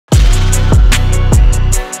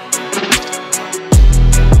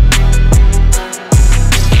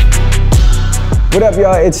What up,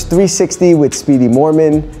 y'all? It's 360 with Speedy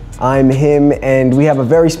Morman. I'm him, and we have a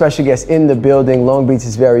very special guest in the building. Long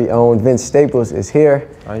Beach's very own Vince Staples is here.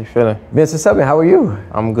 How you feeling? Vince, what's up, man? How are you?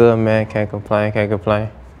 I'm good, man. Can't complain, can't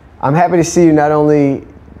complain. I'm happy to see you not only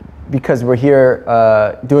because we're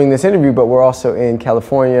here doing this interview, but we're also in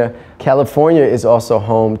California. California is also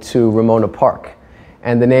home to Ramona Park,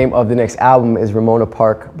 and the name of the next album is Ramona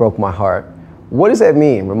Park Broke My Heart. What does that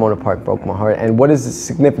mean, Ramona Park Broke My Heart, and what is the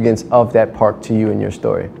significance of that park to you and your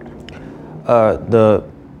story? The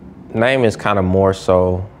name is kind of more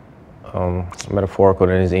so metaphorical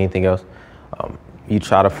than is anything else. You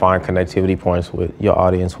try to find connectivity points with your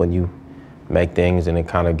audience when you make things, and it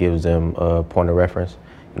kind of gives them a point of reference.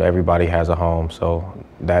 You know, everybody has a home, so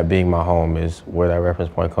that being my home is where that reference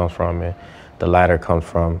point comes from, and the ladder comes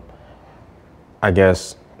from, I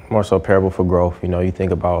guess, more so parable for growth. You know, you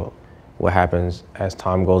think about what happens as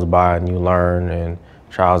time goes by and you learn, and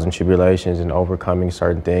trials and tribulations and overcoming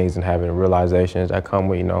certain things and having realizations that come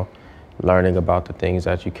with, you know, learning about the things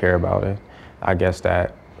that you care about. And I guess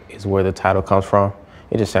that is where the title comes from.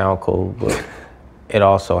 It just sounds cool, but it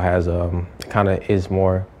also has kind of is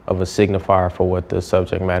more of a signifier for what the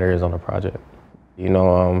subject matter is on the project. You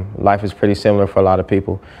know, life is pretty similar for a lot of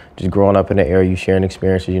people. Just growing up in the area, you sharing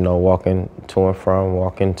experiences, you know, walking to and from,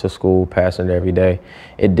 walking to school, passing it every day.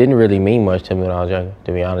 It didn't really mean much to me when I was younger,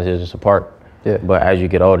 to be honest. It was just a park. Yeah. But as you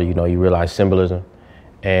get older, you know, you realize symbolism.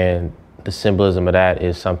 And the symbolism of that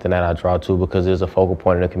is something that I draw to because there's a focal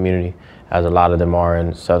point in the community, as a lot of them are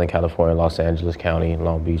in Southern California, Los Angeles County, and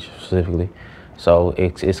Long Beach specifically. So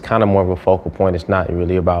it's kind of more of a focal point. It's not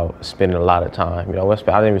really about spending a lot of time. You know, I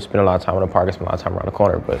didn't even spend a lot of time in the park. I spent a lot of time around the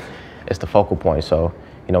corner, but it's the focal point. So,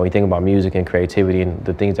 you know, when you think about music and creativity and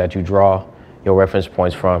the things that you draw your reference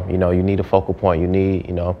points from, you know, you need a focal point. You need,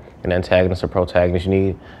 you know, an antagonist or protagonist. You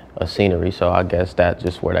need a scenery. So I guess that's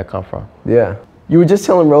just where that comes from. Yeah. You were just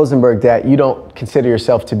telling Rosenberg that you don't consider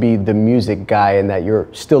yourself to be the music guy and that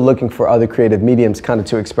you're still looking for other creative mediums kind of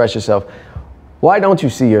to express yourself. Why don't you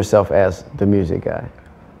see yourself as the music guy?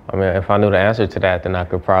 I mean, if I knew the answer to that, then I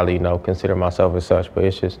could probably, you know, consider myself as such, but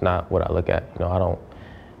it's just not what I look at. You know,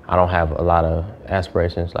 I don't have a lot of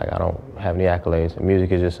aspirations. Like, I don't have any accolades.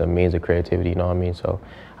 Music is just a means of creativity, you know what I mean? So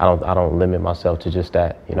I don't limit myself to just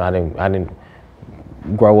that. You know, I didn't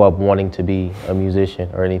grow up wanting to be a musician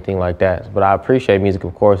or anything like that. But I appreciate music,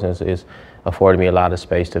 of course, and it's afforded me a lot of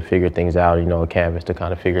space to figure things out, you know, a canvas to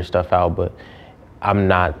kind of figure stuff out. But I'm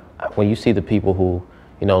not, when you see the people who,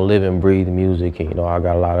 you know, live and breathe music, and, you know, I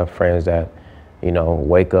got a lot of friends that, you know,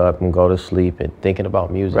 wake up and go to sleep and thinking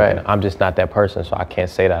about music. Right. And I'm just not that person, so I can't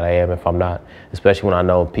say that I am if I'm not, especially when I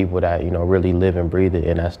know people that, you know, really live and breathe it,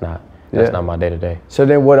 and that's not my day-to-day. So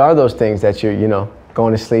then what are those things that you're, you know,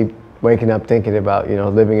 going to sleep, waking up thinking about, you know,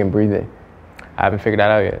 living and breathing? I haven't figured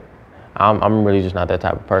that out yet. I'm really just not that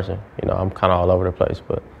type of person. You know, I'm kind of all over the place,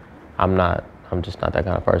 but I'm just not that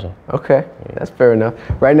kind of person. Okay, that's fair enough.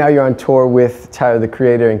 Right now you're on tour with Tyler, the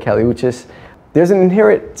Creator, and Kali Uchis. There's an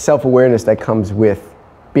inherent self-awareness that comes with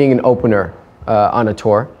being an opener on a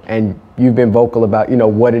tour, and you've been vocal about, you know,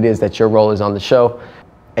 what it is that your role is on the show,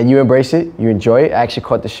 and you embrace it, you enjoy it. I actually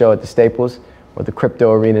caught the show at the Staples, or the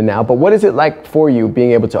crypto arena now, but what is it like for you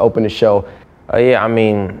being able to open a show? Yeah, I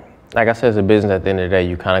mean, like I said, it's a business at the end of the day.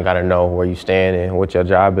 You kind of got to know where you stand and what your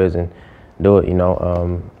job is and do it, you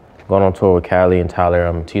know. Going on tour with Kali and Tyler,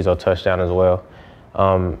 Tizo Touchdown as well.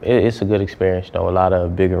 It's a good experience, you know, a lot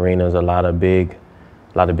of big arenas, a lot of big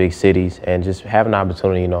cities, and just having the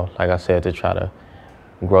opportunity, you know, like I said, to try to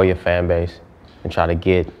grow your fan base and try to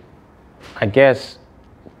get, I guess,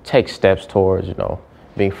 take steps towards, you know,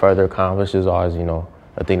 being further accomplished is always, you know,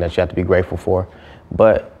 a thing that you have to be grateful for.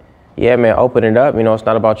 But yeah, man, open it up, you know, it's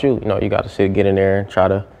not about you. You know, you got to get in there and try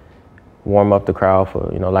to warm up the crowd, for,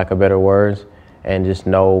 you know, lack of better words, and just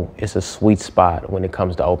know it's a sweet spot when it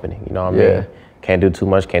comes to opening, you know what I mean? Can't do too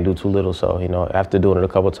much, can't do too little, so, you know, after doing it a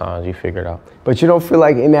couple times, you figure it out. But you don't feel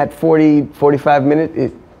like in that 45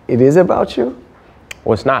 minutes, it is about you?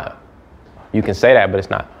 Well, it's not. You can say that, but it's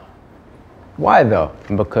not. Why though?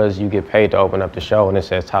 Because you get paid to open up the show, and it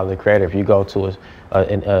says Tyler, the Creator. If you go to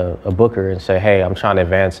a booker and say, hey, I'm trying to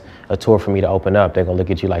advance a tour for me to open up, they're gonna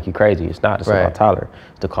look at you like you're crazy. It's not, it's about Tyler.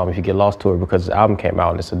 It's the Call Me If You Get Lost tour, because the album came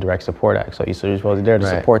out and it's a direct support act. So you're supposed to be there to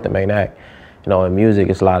support the main act. You know, in music,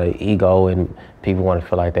 it's a lot of ego and people want to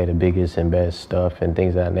feel like they're the biggest and best stuff and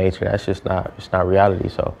things of that nature. That's just not, it's not reality,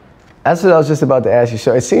 so. That's what I was just about to ask you.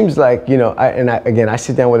 So it seems like, you know, again, I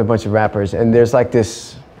sit down with a bunch of rappers, and there's like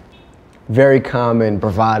this very common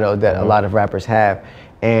bravado that a lot of rappers have,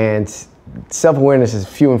 and self-awareness is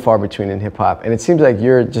few and far between in hip hop. And it seems like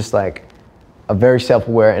you're just like a very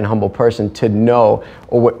self-aware and humble person to know,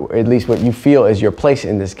 or at least what you feel is your place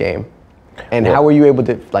in this game? And how were you able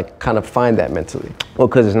to like kind of find that mentally? Well,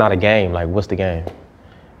 because it's not a game. Like, what's the game?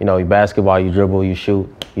 You know, basketball, you dribble, you shoot,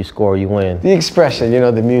 you score, you win. The expression, you know,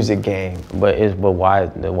 the music game. But why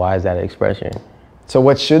is that an expression? So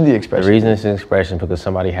what should the expression The reason it's an expression because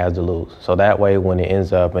somebody has to lose. So that way when it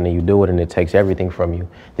ends up and then you do it and it takes everything from you,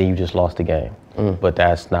 then you just lost the game. But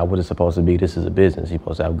that's not what it's supposed to be. This is a business. You're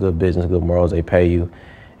supposed to have good business, good morals, they pay you.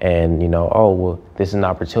 And you know, oh, well, this is an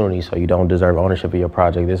opportunity, so you don't deserve ownership of your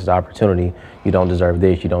project. This is an opportunity, you don't deserve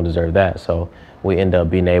this, you don't deserve that. So we end up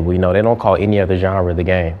being able, you know, they don't call any other genre the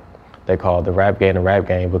game. They call the rap game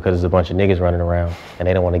because there's a bunch of niggas running around and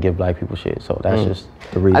they don't want to give black people shit. So that's just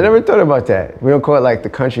the reason. I never thought about that. We don't call it like the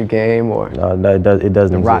country game or no, it doesn't the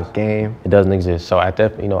exist. rock game. It doesn't exist. So at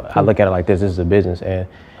that, you know, I look at it like this is a business and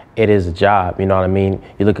it is a job, you know what I mean?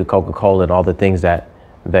 You look at Coca-Cola and all the things that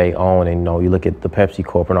they own, and you know, you look at the Pepsi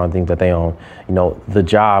Corp and all the things that they own, you know, the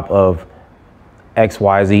job of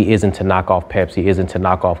XYZ isn't to knock off Pepsi, isn't to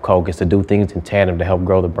knock off Coke, it's to do things in tandem to help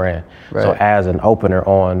grow the brand. Right. So as an opener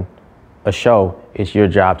on a show, it's your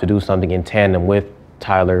job to do something in tandem with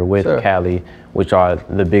Tyler, with Kali, which are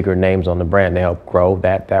the bigger names on the brand. They help grow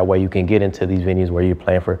that way you can get into these venues where you're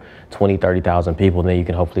playing for 20, 30,000 people, and then you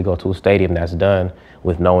can hopefully go to a stadium that's done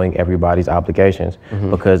with knowing everybody's obligations.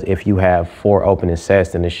 Because if you have 4 opening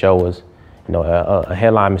sets, then the show is, you know,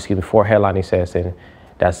 four headlining sets, and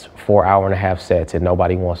that's 4 hour-and-a-half sets, and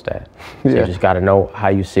nobody wants that. So you just got to know how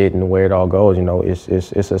you sit and where it all goes. You know, it's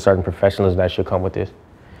a certain professionalism that should come with this.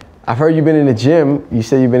 I've heard you've been in the gym. You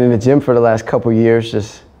said you've been in the gym for the last couple years,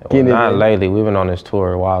 just getting it in. Not lately. We've been on this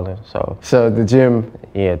tour wilding, so. So the gym.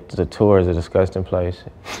 Yeah, the tour is a disgusting place.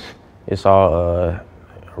 It's all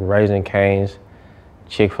Raising Cane's,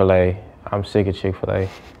 Chick-fil-A. I'm sick of Chick-fil-A.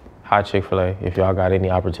 Hot Chick-fil-A. If y'all got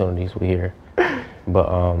any opportunities, we here.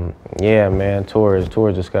 But yeah, man, tour is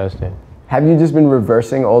disgusting. Have you just been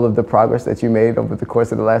reversing all of the progress that you made over the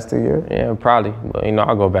course of the last 2 years? Yeah, probably. But you know,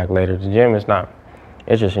 I'll go back later. The gym is not.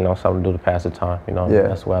 It's just, you know, something to do to pass the time. You know,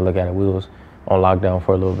 that's the way I look at it. We was on lockdown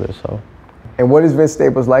for a little bit, so. And what is Vince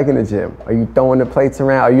Staples like in the gym? Are you throwing the plates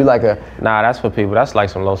around? Are you like a... Nah, that's for people. That's like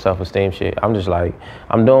some low self-esteem shit. I'm just like,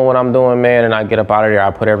 I'm doing what I'm doing, man, and I get up out of there. I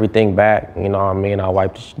put everything back, you know what I mean? I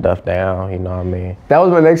wipe the stuff down, you know what I mean? That was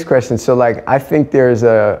my next question. So like, I think there's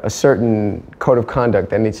a certain code of conduct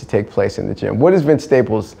that needs to take place in the gym. What is Vince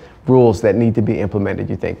Staples' rules that need to be implemented,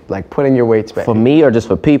 you think? Like putting your weights back? For me or just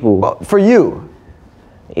for people? Well, for you.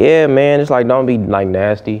 Yeah, man, it's like, don't be like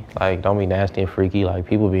nasty. Like, don't be nasty and freaky. Like,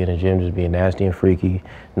 people be in the gym just being nasty and freaky.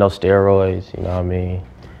 No steroids, you know what I mean?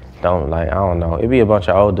 Don't, like, I don't know. It'd be a bunch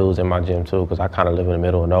of old dudes in my gym too, because I kind of live in the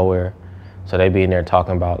middle of nowhere. So they be in there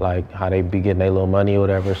talking about like how they be getting their little money or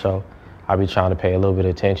whatever. So I be trying to pay a little bit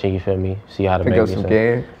of attention, you feel me? See how to make some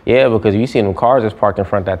game. Yeah, because you see them cars that's parked in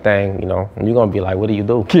front of that thing, you know, and you're gonna be like, what do you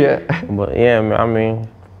do? Yeah. But yeah, man, I mean,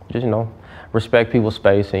 just, you know, respect people's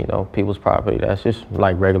space and, you know, people's property. That's just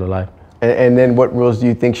like regular life. And then what rules do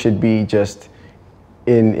you think should be just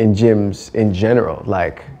in gyms in general?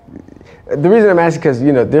 Like, the reason I'm asking because,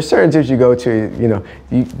 you know, there's certain gyms you go to, you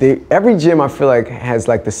know, every gym I feel like has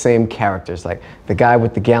like the same characters, like the guy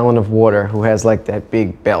with the gallon of water who has like that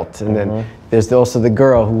big belt, and then there's also the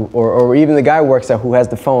girl who, or even the guy who works out who has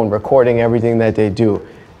the phone recording everything that they do.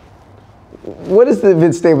 What is the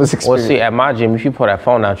Vince Staples experience? Well, see, at my gym, if you pull that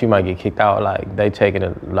phone out, you might get kicked out. Like, they take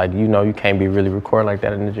it, like, you know, you can't be really recording like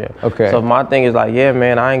that in the gym. Okay. So my thing is like, yeah,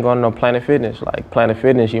 man, I ain't going to no Planet Fitness. Like, Planet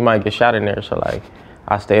Fitness, you might get shot in there. So, like,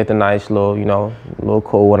 I stay at the nice little, you know, little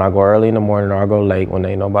cool when I go early in the morning or I go late when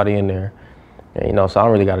there ain't nobody in there. And, you know, so I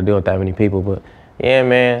don't really got to deal with that many people. But, yeah,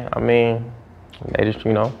 man, I mean, they just,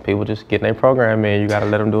 you know, people just getting their program, man. You got to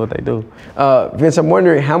let them do what they do. Vince, I'm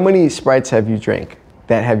wondering, how many Sprites have you drank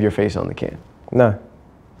that have your face on the can? None.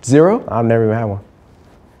 0? I've never even had one.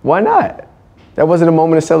 Why not? That wasn't a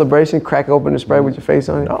moment of celebration? Crack open a Sprite with your face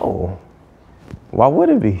on it? No. Why would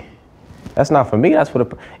it be? That's not for me. That's for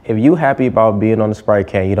the. If you happy about being on the Sprite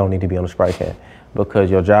can, you don't need to be on the Sprite can,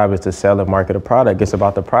 because your job is to sell and market a product. It's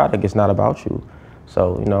about the product. It's not about you.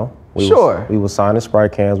 So, you know, we was signing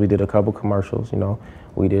Sprite cans. We did a couple commercials. You know,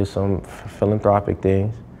 we did some philanthropic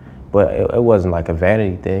things. But it wasn't like a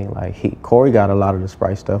vanity thing. Like Corey got a lot of the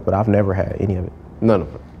Sprite stuff, but I've never had any of it. None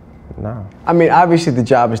of it? No. I mean, obviously the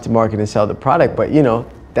job is to market and sell the product, but you know,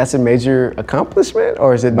 that's a major accomplishment,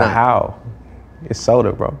 or is it not? How? It's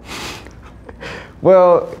soda, bro.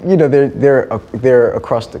 Well, you know, they're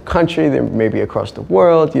across the country, they're maybe across the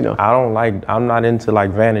world, you know. I'm not into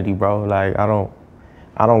like vanity, bro. Like I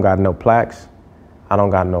don't got no plaques. I don't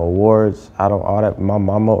got no awards. I don't all that. My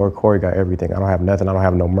mama or Corey got everything. I don't have nothing. I don't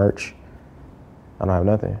have no merch. I don't have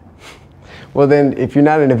nothing. Well, then, if you're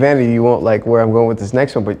not in a vanity, you won't like where I'm going with this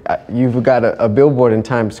next one. But you've got a billboard in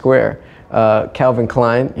Times Square. Calvin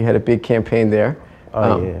Klein, you had a big campaign there.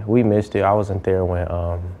 Oh yeah, we missed it. I wasn't there when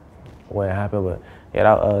it happened, but yeah,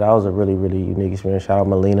 that was a really, really unique experience. Shout out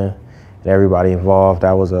Melina and everybody involved.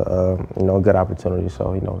 That was a good opportunity.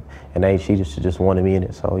 So and she just wanted me in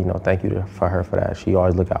it. So thank you for her for that. She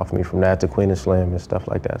always looked out for me from that to Queen and Slim and stuff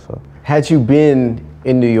like that. So had you been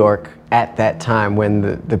in New York at that time when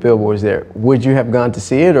the billboard was there, would you have gone to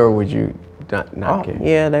see it, or would you not care?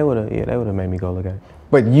 Yeah, they would have. Yeah, they would have made me go look at it.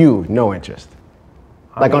 But you, no interest,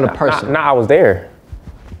 like on a person. I was there.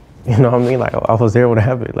 You know what I mean? Like I was there when it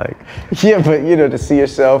happened. Like yeah, but to see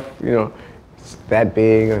yourself, that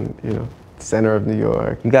big and center of New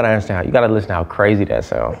York. You gotta understand. You gotta listen to how crazy that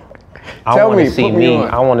sounds. I Tell want me, to see put me on.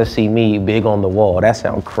 I want to see me big on the wall. That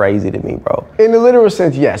sounds crazy to me, bro. In the literal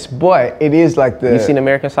sense, yes, but it is like the. You seen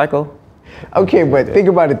American Psycho? Okay, but think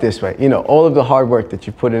about it this way. All of the hard work that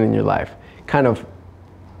you put in your life, kind of,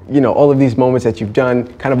 all of these moments that you've done,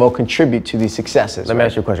 kind of all contribute to these successes. Let me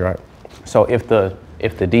ask you a question, right? So if the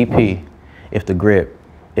DP, if the grip,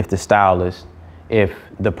 if the stylist, if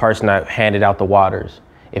the person that handed out the waters,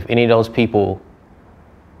 if any of those people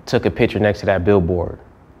took a picture next to that billboard,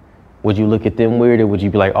 would you look at them weird, or would you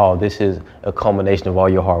be like, oh, this is a culmination of all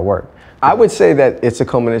your hard work? I would say that it's a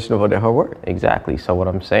culmination of all their hard work. Exactly. So what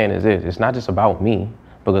I'm saying is this, it's not just about me,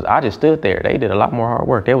 because I just stood there. They did a lot more hard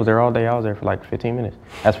work. They was there all day. I was there for like 15 minutes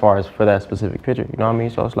as far as for that specific picture. You know what I mean?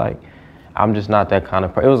 So it's like, I'm just not that kind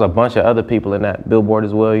of person. It was a bunch of other people in that billboard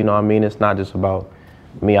as well. You know what I mean? It's not just about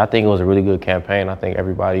me. I think it was a really good campaign. I think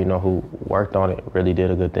everybody, who worked on it really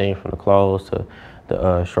did a good thing, from the clothes to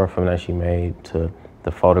the short film that she made to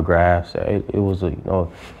the photographs. It was a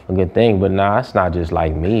good thing. But nah, it's not just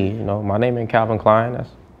like me. My name ain't Calvin Klein. That's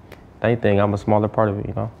they think I'm a smaller part of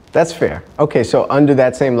it. That's fair. Okay, so under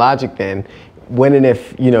that same logic, then, when and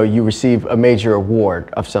if you receive a major award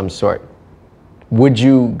of some sort, would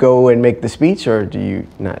you go and make the speech, or do you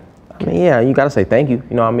not? I mean, yeah, you gotta say thank you.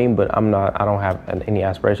 You know what I mean? But I don't have any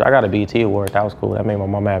aspiration. I got a BET award. That was cool. That made my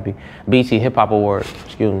mom happy. BET Hip Hop Award.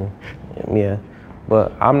 Excuse me. Yeah.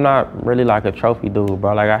 But I'm not really like a trophy dude,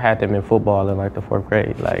 bro. Like I had them in football in like the 4th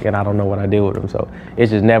grade, and I don't know what I did with them. So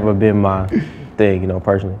it's just never been my thing,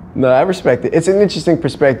 personally. No, I respect it. It's an interesting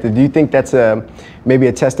perspective. Do you think that's maybe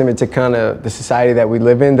a testament to kind of the society that we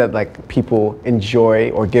live in, that like people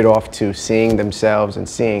enjoy or get off to seeing themselves and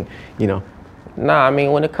seeing, Nah, I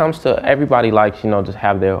mean, when it comes to, everybody likes, just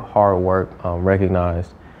have their hard work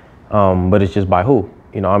recognized. But it's just by who?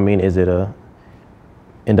 I mean, is it a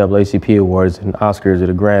NAACP award, is it an Oscar, is it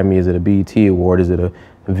a Grammy, is it a BET award, is it a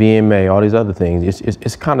VMA, all these other things.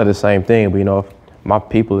 It's kind of the same thing, but if my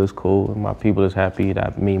people is cool, my people is happy,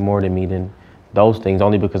 that mean more to me than those things,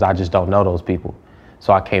 only because I just don't know those people.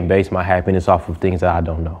 So I can't base my happiness off of things that I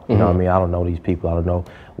don't know. You know what I mean? I don't know these people. I don't know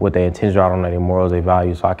what their intentions are. I don't know their morals, their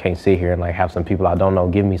values. So I can't sit here and like have some people I don't know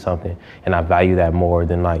give me something, and I value that more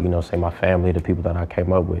than like, say my family, the people that I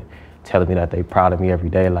came up with, telling me that they proud of me every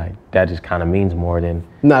day. Like that just kind of means more than.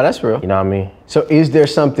 No, that's real. You know what I mean? So is there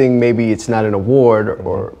something, maybe it's not an award,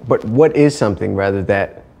 but what is something rather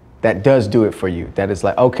that does do it for you? That is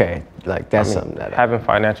like, okay, like that's something that. Having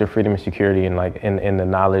financial freedom and security, and like in the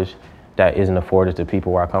knowledge that isn't afforded to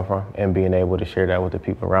people where I come from, and being able to share that with the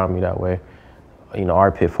people around me, that way,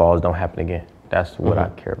 our pitfalls don't happen again. That's what I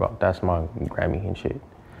care about. That's my Grammy and shit.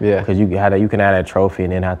 Yeah. Because you can have that trophy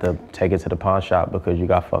and then have to take it to the pawn shop because you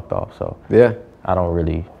got fucked off. So yeah, I don't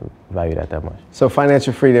really value that much. So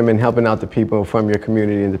financial freedom and helping out the people from your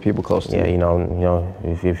community and the people close to you. Yeah,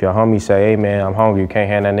 if your homie say, hey man, I'm hungry, you can't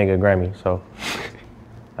hand that nigga a Grammy. So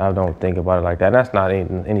I don't think about it like that. And that's not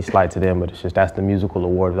any slight to them, but it's just that's the musical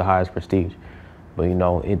award of the highest prestige. But it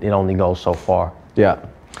only goes so far. Yeah.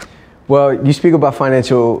 Well, you speak about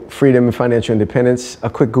financial freedom and financial independence. A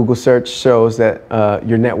quick Google search shows that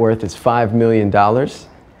your net worth is $5 million.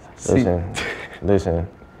 Listen,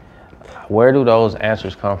 where do those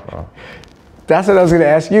answers come from? That's what I was gonna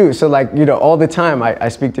ask you. So like, all the time I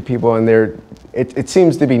speak to people and it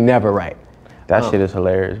seems to be never right. That shit is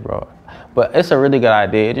hilarious, bro. But it's a really good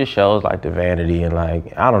idea. It just shows like the vanity and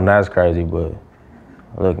like, I don't know, that's crazy, but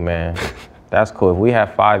look, man, that's cool. If we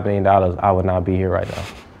had $5 million, I would not be here right now.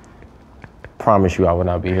 Promise you, I would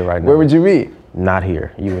not be here right now. Where would you be? Not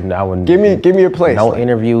here. I wouldn't. Give me your place. No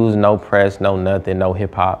interviews, no press, no nothing, no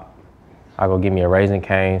hip hop. I go give me a Raising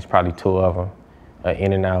Cane's, probably 2 of them, an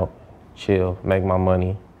In-N-Out, chill, make my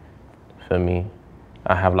money. For me,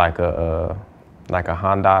 I have like a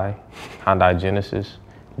Hyundai Genesis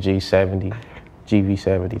G70,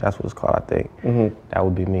 GV70. That's what it's called, I think. That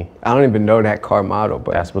would be me. I don't even know that car model,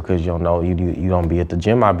 but that's because you don't know. You don't be at the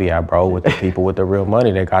gym I be at, bro, with the people with the real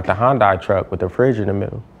money. They got the Hyundai truck with the fridge in the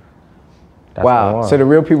middle. That's wow. So the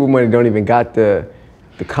real people with money don't even got the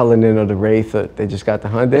Cullinan or the Wraith, they just got the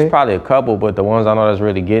Hyundai? There's probably a couple, but the ones I know that's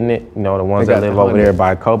really getting it, you know, the ones that live over there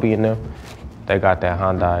by Kobe and them, they got that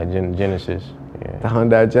Hyundai Genesis. Yeah. The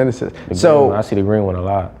Hyundai Genesis. So I see the green one a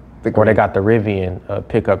lot. Or they got the Rivian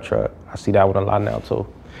pickup truck. I see that one a lot now too.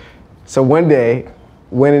 So one day,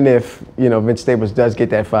 when and if, you know, Vince Staples does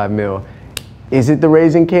get that $5 million, is it the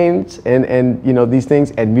Raising Cane's and you know, these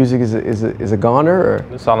things, and music is a goner, or?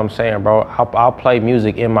 That's all I'm saying, bro. I'll play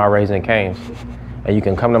music in my Raising Cane's. And you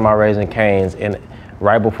can come to my Raising Cane's, and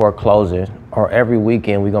right before closing, or every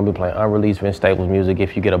weekend, we're gonna be playing unreleased Vince Staples music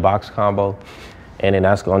if you get a box combo. And then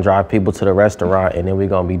that's gonna drive people to the restaurant, and then we're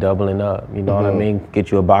gonna be doubling up. You know what I mean?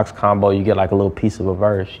 Get you a box combo, you get like a little piece of a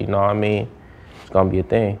verse, you know what I mean? It's gonna be a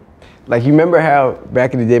thing. Like, you remember how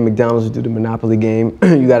back in the day McDonald's would do the Monopoly game?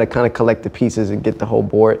 You gotta kind of collect the pieces and get the whole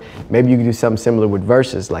board. Maybe you could do something similar with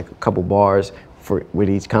verses, like a couple bars with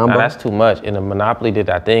each combo. Now, that's too much. And the Monopoly did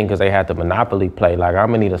that thing because they had the Monopoly play. Like, I'm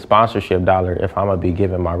gonna need a sponsorship dollar if I'm gonna be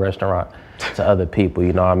giving my restaurant to other people,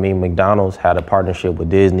 you know what I mean? McDonald's had a partnership with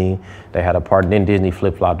Disney. They had a then Disney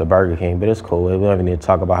flip-flopped to Burger King, but it's cool. We don't even need to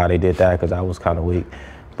talk about how they did that because that was kind of weak,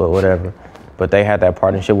 but whatever. But they had that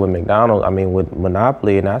partnership with McDonald's, with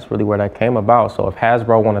Monopoly, and that's really where that came about. So if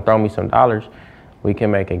Hasbro wanna throw me some dollars, we can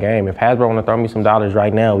make a game. If Hasbro wanna throw me some dollars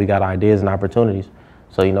right now, we got ideas and opportunities.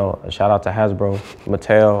 So, you know, shout out to Hasbro,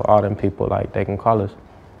 Mattel, all them people, like, they can call us.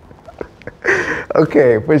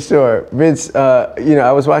 Okay, for sure. Vince, you know,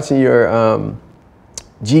 I was watching your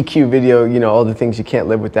GQ video, you know, all the things you can't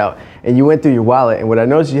live without, and you went through your wallet, and what I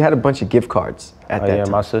noticed, you had a bunch of gift cards at that time.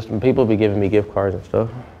 Yeah, my sister, people be giving me gift cards and stuff.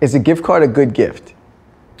 Is a gift card a good gift?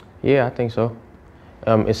 Yeah, I think so.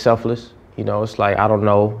 It's selfless, you know, it's like, I don't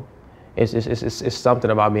know, it's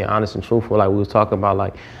something about being honest and truthful, like we was talking about,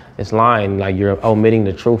 like, it's lying, like you're omitting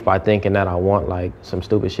the truth by thinking that I want like some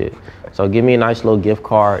stupid shit. So give me a nice little gift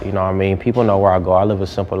card, you know what I mean? People know where I go, I live a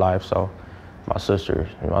simple life, so my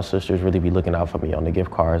sisters really be looking out for me on the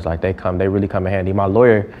gift cards. Like they really come in handy. My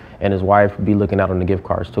lawyer and his wife be looking out on the gift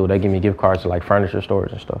cards too. They give me gift cards to like furniture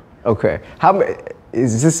stores and stuff. Okay,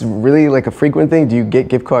 is this really like a frequent thing? Do you get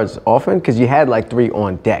gift cards often? Because you had like 3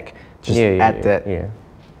 on deck, just Yeah.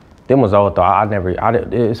 Them was old though.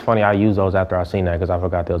 It's funny, I used those after I seen that because I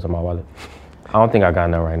forgot they was in my wallet. I don't think I got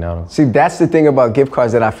none right now though. See, that's the thing about gift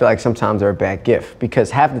cards that I feel like sometimes are a bad gift, because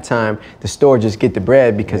half the time the store just get the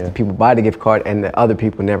bread because the people buy the gift card and the other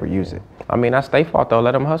people never use it. I mean, that's their fault though,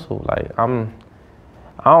 let them hustle. Like, I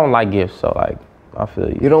don't like gifts, so like, I feel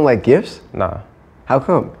you. You don't like gifts? Nah. How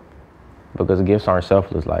come? Because gifts aren't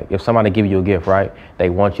selfless. Like, if somebody give you a gift, right, they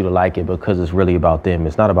want you to like it because it's really about them.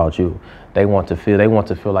 It's not about you. They want to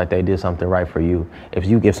feel like they did something right for you.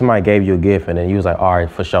 If somebody gave you a gift and then you was like, all right,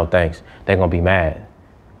 for sure, thanks, they're gonna be mad.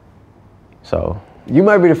 So. You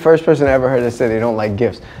might be the first person I ever heard that say they don't like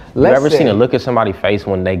gifts. You ever seen a look at somebody's face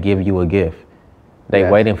when they give you a gift? They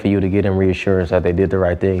waiting for you to get them reassurance that they did the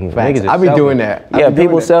right thing. I be doing that. Yeah,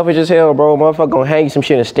 people selfish as hell, bro. Motherfucker gonna hang you some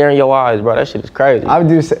shit and stare in your eyes, bro. That shit is crazy. I'll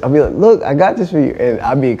be like, look, I got this for you. And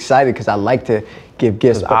I'll be excited because I like to give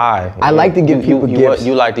gifts. I like to give people gifts.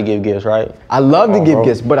 You like to give gifts, right? I love to give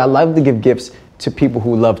gifts, but I love to give gifts to people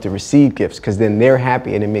who love to receive gifts, because then they're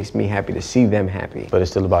happy and it makes me happy to see them happy. But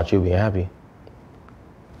it's still about you being happy.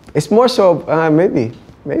 It's more so, maybe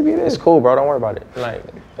it is. It's cool, bro. Don't worry about it. Like,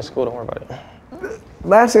 it's cool. Don't worry about it.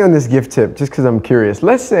 Last thing on this gift tip, just because I'm curious.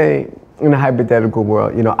 Let's say in a hypothetical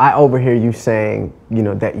world, you know, I overhear you saying, you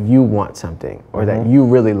know, that you want something or that you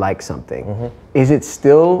really like something. Is it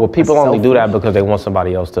still? Well, people only do that because they want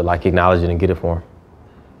somebody else to like acknowledge it and get it for them.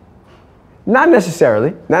 Not necessarily,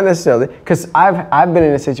 because I've been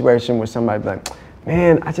in a situation where somebody be like,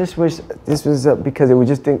 man, I just wish this was up because it would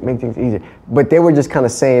just make things easier. But they were just kind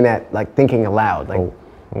of saying that, like thinking aloud. Like, oh,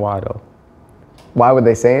 why though? Why were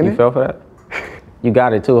they saying it? You fell for that? You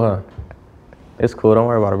got it too, huh? It's cool, don't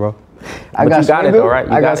worry about it, bro. You got it though, right?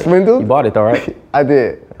 I got swindled? You bought it though, right? I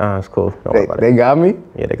did. It's cool, don't worry about it. They got me?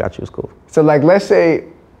 Yeah, they got you, it's cool. So like, let's say,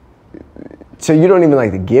 so you don't even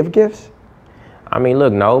like to give gifts? I mean,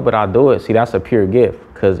 look, no, but I do it. See, that's a pure gift,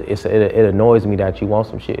 because it annoys me that you want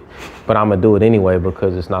some shit. But I'm gonna do it anyway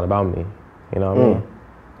because it's not about me. You know what I mean?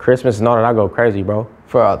 Christmas and all that, I go crazy, bro.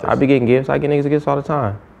 For others. I be getting gifts, I get niggas gifts all the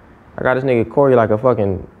time. I got this nigga Corey like a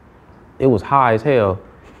fucking, it was high as hell.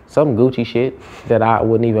 Some Gucci shit that I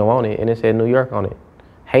wouldn't even want it, and it said New York on it.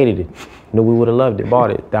 Hated it. Knew we would have loved it,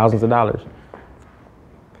 bought it, thousands of dollars.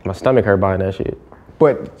 My stomach hurt buying that shit.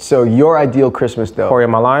 But, so your ideal Christmas though. Corey,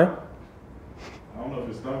 am I lying?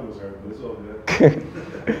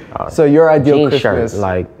 So your ideal jean Christmas, shirt,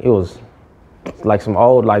 like it was like some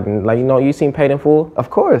old, like you know, you seen Paid in Full? of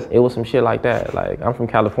course. It was some shit like that. Like I'm from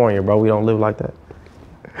California, bro. We don't live like that.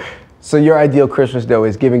 So your ideal Christmas though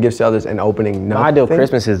is giving gifts to others and opening nothing? My ideal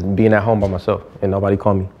Christmas is being at home by myself and nobody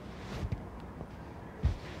call me.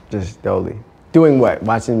 Just dolly. Doing what?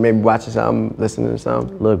 Maybe watching something, listening to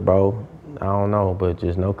something? Look, bro, I don't know, but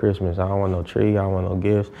just no Christmas. I don't want no tree. I don't want no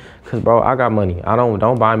gifts. Cause bro, I got money.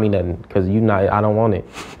 Don't buy me nothing. Cause I don't want it.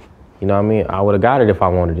 You know what I mean? I would have got it if I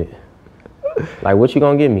wanted it. Like, what you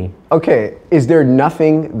gonna give me? Okay, is there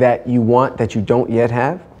nothing that you want that you don't yet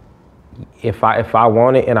have? If I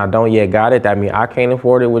want it and I don't yet got it, that means I can't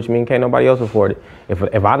afford it, which means can't nobody else afford it.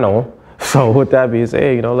 If I know. So with that being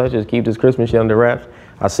said, you know, let's just keep this Christmas shit under wraps.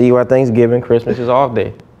 I see you at Thanksgiving. Christmas is off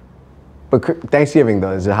day. But Thanksgiving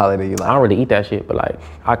though is a holiday you like. I don't really eat that shit, but like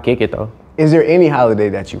I kick it though. Is there any holiday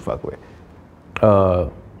that you fuck with?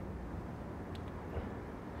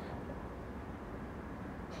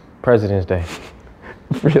 President's Day.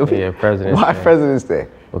 Really? Yeah, President's Day. Why President's Day?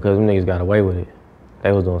 Because them niggas got away with it.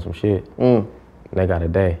 They was doing some shit. They got a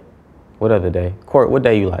day. What other day? Court, what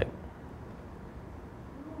day you like?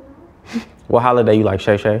 What holiday you like,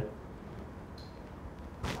 Shay Shay?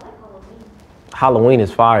 Halloween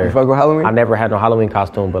is fire. You fuck with Halloween? I never had no Halloween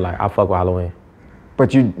costume, but like I fuck with Halloween.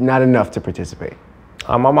 But you not enough to participate.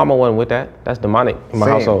 My mama wasn't with that. That's demonic in my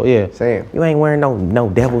household. Yeah. Same. You ain't wearing no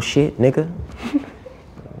devil shit, nigga.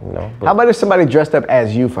 You know. How about if somebody dressed up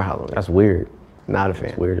as you for Halloween? That's weird. Not a fan.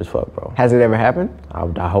 It's weird as fuck, bro. Has it ever happened? I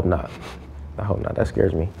hope not. I hope not. That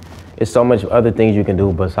scares me. It's so much other things you can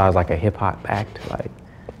do besides like a hip hop act, like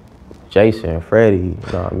Jason, Freddy. You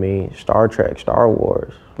know what I mean? Star Trek, Star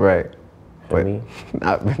Wars. Right. But me?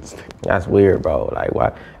 Not Vince. That's weird, bro. Like,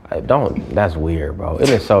 why? That's weird, bro. It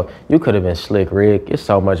is so, you could have been Slick Rick. It's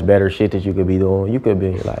so much better shit that you could be doing. You could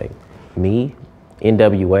be like, me,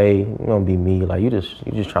 NWA, you gonna be me. Like, you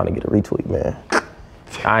just trying to get a retweet, man.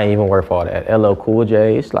 I ain't even work for all that. LL Cool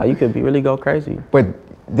J, it's like, you could really go crazy. But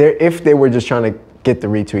if they were just trying to get the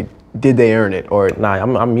retweet, did they earn it? Or Nah,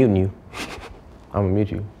 I'm muting you. I'm gonna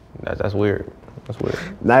mute you. That's weird. That's weird.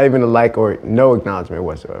 Not even a like or no acknowledgement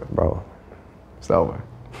whatsoever. Bro. It's over.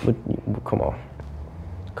 But, come on.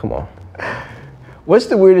 Come on. What's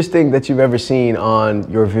the weirdest thing that you've ever seen on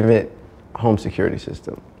your Vivint home security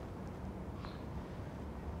system?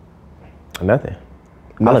 Nothing.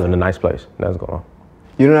 I live in a nice place. Nothing's going on.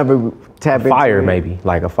 You don't ever tap into Fire, maybe.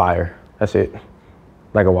 Like a fire. That's it.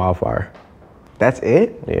 Like a wildfire. That's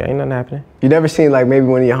it? Yeah, ain't nothing happening. You never seen like maybe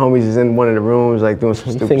one of your homies is in one of the rooms like doing some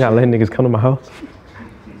You stupid think shit? I let niggas come to my house?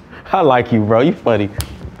 I like you, bro. You funny.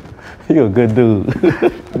 You a good dude.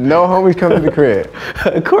 No homies come to the crib.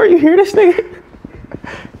 Corey, you hear this nigga?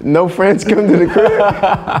 No friends come to the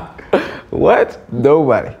crib. What?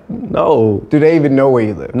 Nobody. No. Do they even know where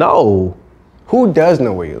you live? No. Who does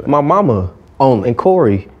know where you live? My mama. Only. And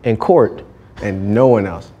Corey. And Court. And no one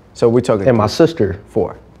else. So we're talking And my sister.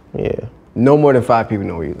 4. Yeah. No more than 5 people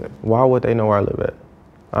know where you live. Why would they know where I live at?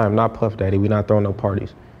 I am not Puff Daddy. We not throwing no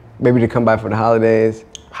parties. Maybe to come by for the holidays.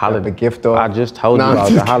 The gift off. I just told you about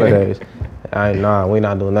the holidays. Nah, we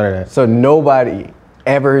not doing none of that. So nobody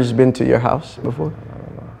ever has been to your house before?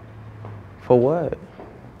 For what?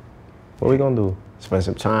 What we gonna do? Spend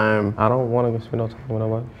some time. I don't want to spend no time with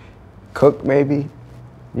nobody. Cook maybe?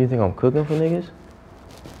 You think I'm cooking for niggas?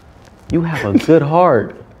 You have a good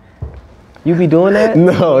heart. You be doing that?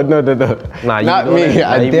 No. Nah, you Not be doing me. that? Nah,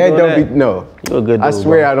 I you dare be don't doing be, no. You a good dude, I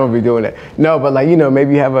swear bro. I don't be doing that. No, but like, you know,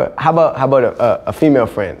 maybe you have how about a female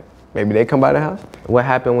friend? Maybe they come by the house? What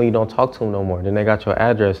happened when you don't talk to them no more? Then they got your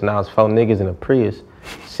address, now it's 4 niggas in a Prius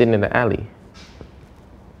sitting in the alley.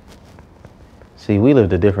 See, we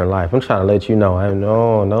lived a different life. I'm trying to let you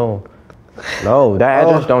know. No, that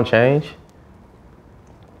address don't change.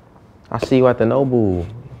 I see you at the Nobu.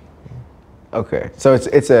 Okay, so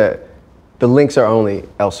the links are only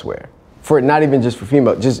elsewhere. For not even just for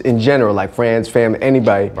female, just in general, like friends, family,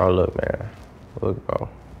 anybody. Bro, look, man. Look, bro.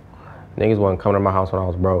 Niggas wasn't coming to my house when I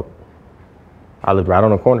was broke. I lived right on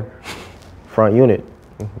the corner. Front unit.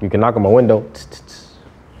 You can knock on my window.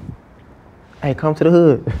 Hey, come to the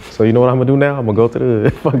hood. So you know what I'm gonna do now? I'm gonna go to the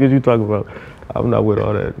hood. Fuck is you talking about? I'm not with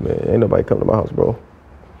all that, man. Ain't nobody come to my house, bro.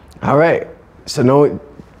 All right, so no,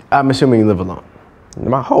 I'm assuming you live alone.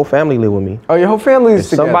 My whole family live with me. Oh, your whole family is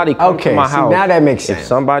If together. somebody come to my house, now that makes sense. If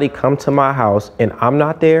somebody come to my house and I'm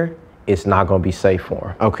not there, it's not gonna be safe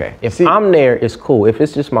for them. Okay. If I'm there, it's cool. If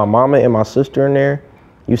it's just my mama and my sister in there,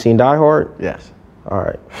 you seen Die Hard? Yes. All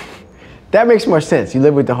right. That makes more sense. You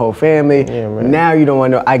live with the whole family. Yeah, man. Now you don't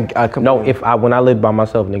want to. I come. No, when I lived by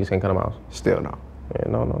myself, niggas can't come to my house. Still no. Yeah,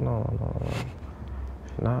 no.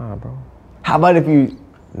 Nah, bro. How about if you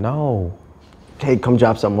No. Hey, come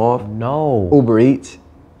drop something off. No. Uber Eats.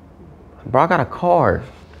 Bro, I got a car.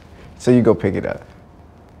 So you go pick it up.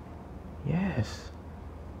 Yes.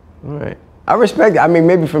 All right. I respect it. I mean,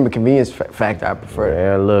 maybe from a convenience factor, I prefer it.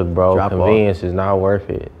 Yeah, look, bro, Drop convenience is not worth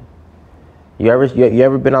it. You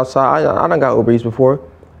ever been outside? I done got Uber Eats before.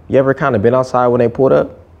 You ever kind of been outside when they pulled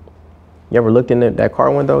up? You ever looked in that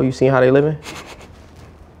car window? You seen how they living?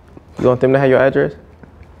 You want them to have your address?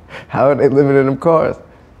 How are they living in them cars?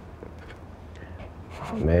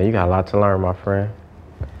 Oh, man, you got a lot to learn, my friend.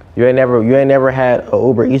 You ain't never had an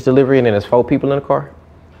Uber Eats delivery and then there's 4 people in the car?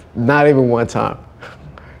 Not even one time.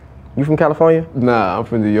 You from California? Nah, I'm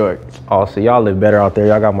from New York. Oh, so y'all live better out there.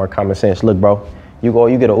 Y'all got more common sense. Look, bro, you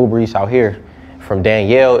get an Uber Eats out here from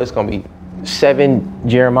Danielle, it's gonna be 7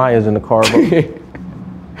 Jeremiahs in the car, bro.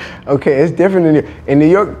 Okay, it's different in New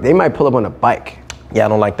York. They might pull up on a bike. Yeah, I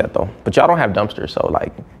don't like that though. But y'all don't have dumpsters, so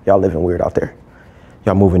like y'all living weird out there.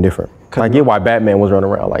 Y'all moving different. I get why Batman was running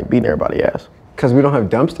around like beating everybody's ass. Cause we don't have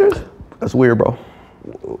dumpsters? That's weird, bro.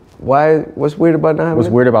 Why? What's weird about not having What's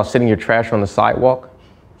it? weird about sitting your trash on the sidewalk?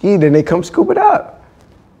 Yeah, then they come scoop it up.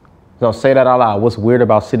 No, say that out loud. What's weird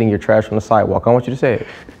about sitting your trash on the sidewalk? I want you to say it.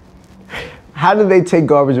 How do they take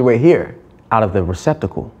garbage away here? Out of the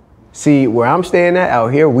receptacle. See, where I'm staying at out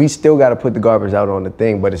here, we still got to put the garbage out on the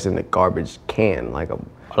thing, but it's in a garbage can, like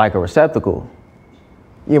a receptacle.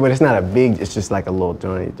 Yeah, but it's not a big. It's just like a little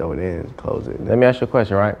joint. You throw it in, close it. Let me ask you a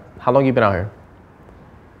question, right? How long you been out here?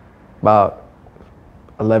 About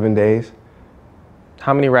 11 days.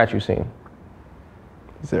 How many rats you seen?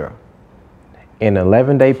 0. In an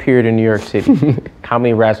 11-day period in New York City, how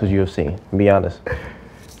many rats would you have seen? Be honest.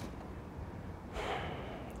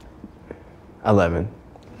 11.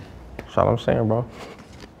 That's all I'm saying, bro.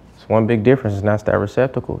 It's one big difference, and that's that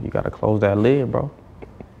receptacle. You gotta close that lid, bro.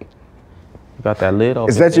 You got that lid open.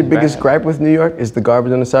 Is that your biggest gripe with New York? Is the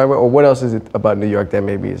garbage on the sidewalk? Or what else is it about New York that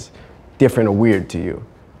maybe is different or weird to you?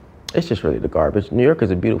 It's just really the garbage. New York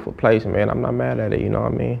is a beautiful place, man. I'm not mad at it, you know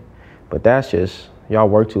what I mean? But that's just, y'all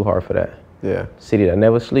work too hard for that. Yeah. City that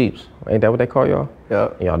never sleeps. Ain't that what they call y'all?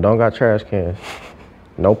 Yeah. Y'all don't got trash cans.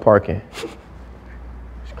 No parking.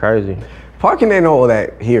 It's crazy. Parking ain't all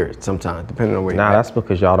that here sometimes, depending on where you're at. Nah, that's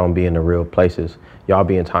because y'all don't be in the real places. Y'all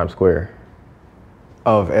be in Times Square.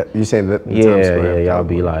 Oh, you saying that? Times Square, yeah, y'all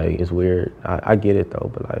be like, it's weird. I get it though,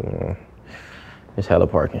 but like, it's hella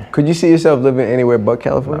parking. Could you see yourself living anywhere but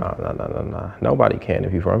California? Nah. Nobody can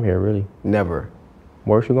if you're from here, really. Never.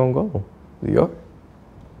 Where's you gonna go? New York?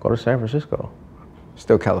 Go to San Francisco.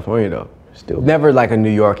 Still California though. Still. Never like a New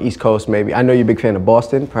York, East Coast maybe. I know you're a big fan of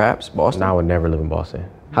Boston, perhaps. Boston? No, I would never live in Boston.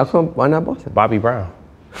 How come? Why not Boston? Bobby Brown.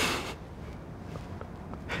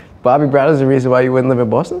 Bobby Brown is the reason why you wouldn't live in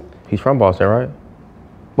Boston? He's from Boston, right?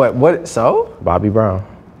 What, so? Bobby Brown.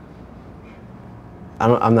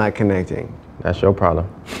 I'm not connecting. That's your problem.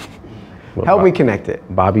 Help me connect it.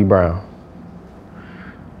 Bobby Brown.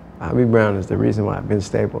 Bobby Brown is the reason why I've been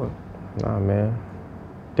stable. Nah, man.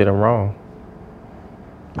 Did him wrong.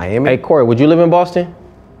 Miami? Hey, Corey, would you live in Boston?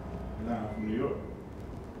 Nah, from New York.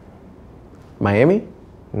 Miami?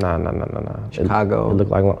 Nah. Chicago. It looked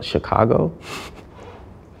like Chicago.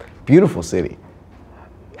 Beautiful city.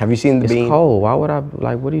 Have you seen the It's Bean? cold. Why would I,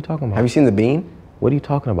 like, what are you talking about? Have you seen the Bean? What are you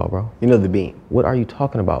talking about, bro? You know the Bean. What are you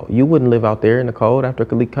talking about? You wouldn't live out there in the cold after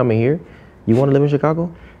coming here? You want to live in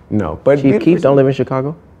Chicago? No, but Chief Keef don't live in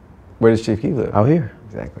Chicago? Where does Chief Keef live? Out here.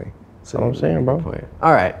 Exactly. That's what I'm saying, bro.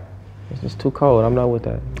 All right. It's just too cold. I'm not with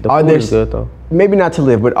that. The Are food there is good, though. Maybe not to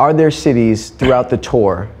live, but are there cities throughout the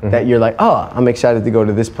tour that you're like, oh, I'm excited to go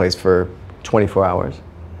to this place for 24 hours?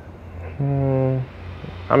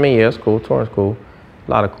 I mean, yeah, it's cool. Touring's cool.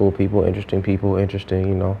 A lot of cool people, interesting,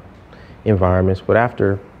 you know, environments. But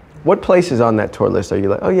after... What places on that tour list are you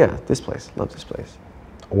like, oh yeah, this place, love this place?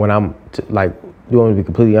 When I'm, like, you want me to be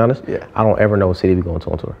completely honest? Yeah. I don't ever know what city we going to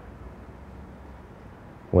on tour.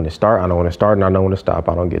 When it start, I know when it start, and I know when to stop.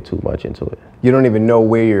 I don't get too much into it. You don't even know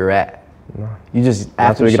where you're at. No. You just,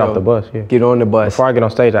 After we the get show, off the bus, yeah. Get on the bus. Before I get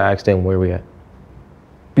on stage, I ask them where we at.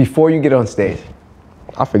 Before you get on stage.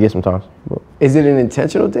 I forget sometimes. But Is it an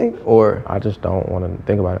intentional thing or? I just don't want to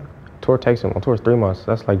think about it. Tour takes them. On tour is 3 months.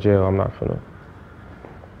 That's like jail. I'm not finna.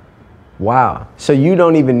 Wow. So you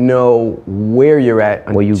don't even know where you're at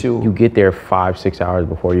until... Well, you get there 5-6 hours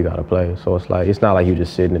before you gotta play. So it's like, it's not like you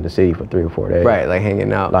just sitting in the city for 3 or 4 days. Right, like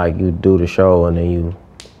hanging out. Like you do the show and then you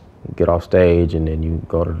get off stage and then you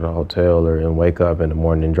go to the hotel and wake up in the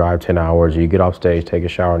morning and drive 10 hours. Or you get off stage, take a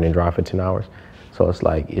shower and then drive for 10 hours. So it's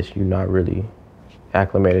like, you're not really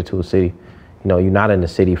acclimated to a city. You know, you're not in the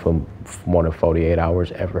city for more than 48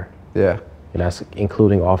 hours ever. Yeah. And that's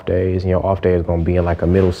including off days. And your off day is going to be in like a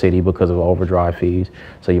middle city because of overdrive fees.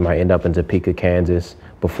 So you might end up in Topeka, Kansas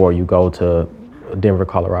before you go to Denver,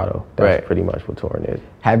 Colorado. That's pretty much what touring is.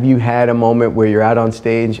 Have you had a moment where you're out on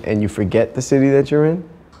stage and you forget the city that you're in?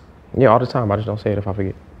 Yeah, all the time. I just don't say it if I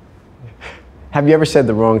forget. Have you ever said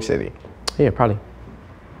the wrong city? Yeah, probably.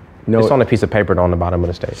 No, it's on a piece of paper on the bottom of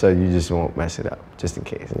the stage. So you just won't mess it up, just in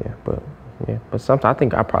case. But sometimes I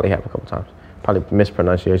think I probably have a couple times. Probably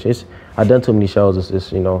mispronunciation. I've done too many shows.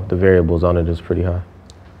 It's you know, the variables on it is pretty high.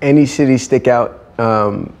 Any cities stick out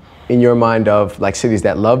in your mind of like cities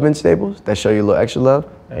that love Vince Staples, that show you a little extra love?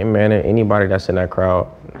 Hey man, anybody that's in that crowd,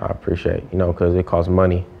 I appreciate, you know, because it costs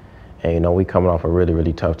money. And, you know, we coming off a really,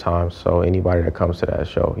 really tough time. So anybody that comes to that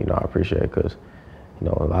show, you know, I appreciate it because, you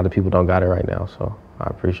know, a lot of people don't got it right now. So I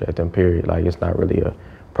appreciate them, period. Like, it's not really a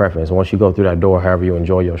preference. Once you go through that door, however you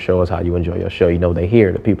enjoy your show is how you enjoy your show. You know, they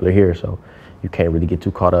here, the people are here. So you can't really get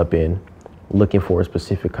too caught up in looking for a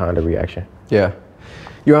specific kind of reaction. Yeah.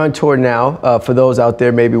 You're on tour now. For those out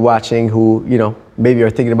there maybe watching who, you know, maybe are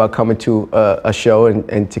thinking about coming to a show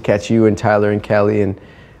and to catch you and Tyler and Kali, and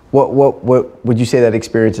what would you say that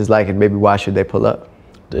experience is like, and maybe why should they pull up?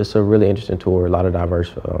 It's a really interesting tour, a lot of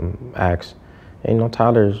diverse acts. And, you know,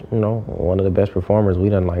 Tyler's, you know, one of the best performers we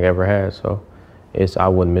done like ever had. So I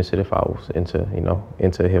wouldn't miss it if I was into, you know,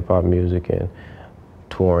 into hip hop music and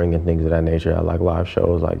touring and things of that nature. I like live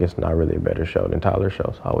shows. Like, it's not really a better show than Tyler's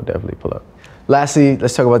show, so I would definitely pull up. Lastly,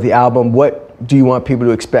 let's talk about the album. What do you want people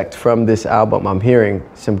to expect from this album? I'm hearing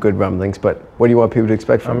some good rumblings, but what do you want people to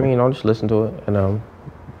expect from it? I mean, you know, just listen to it and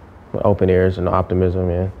with open ears and optimism,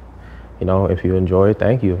 and, you know, if you enjoy it,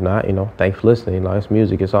 thank you. If not, you know, thanks for listening. You know, it's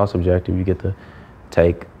music, it's all subjective. You get to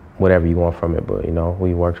take whatever you want from it, but, you know,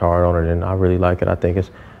 we worked hard on it and I really like it. I think it's,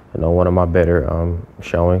 you know, one of my better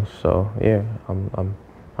showings. So yeah, I'm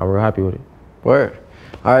real happy with it. Word.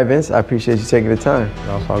 All right, Vince, I appreciate you taking the time.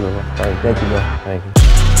 No, it's all good, man. Thank you, bro. Thank you.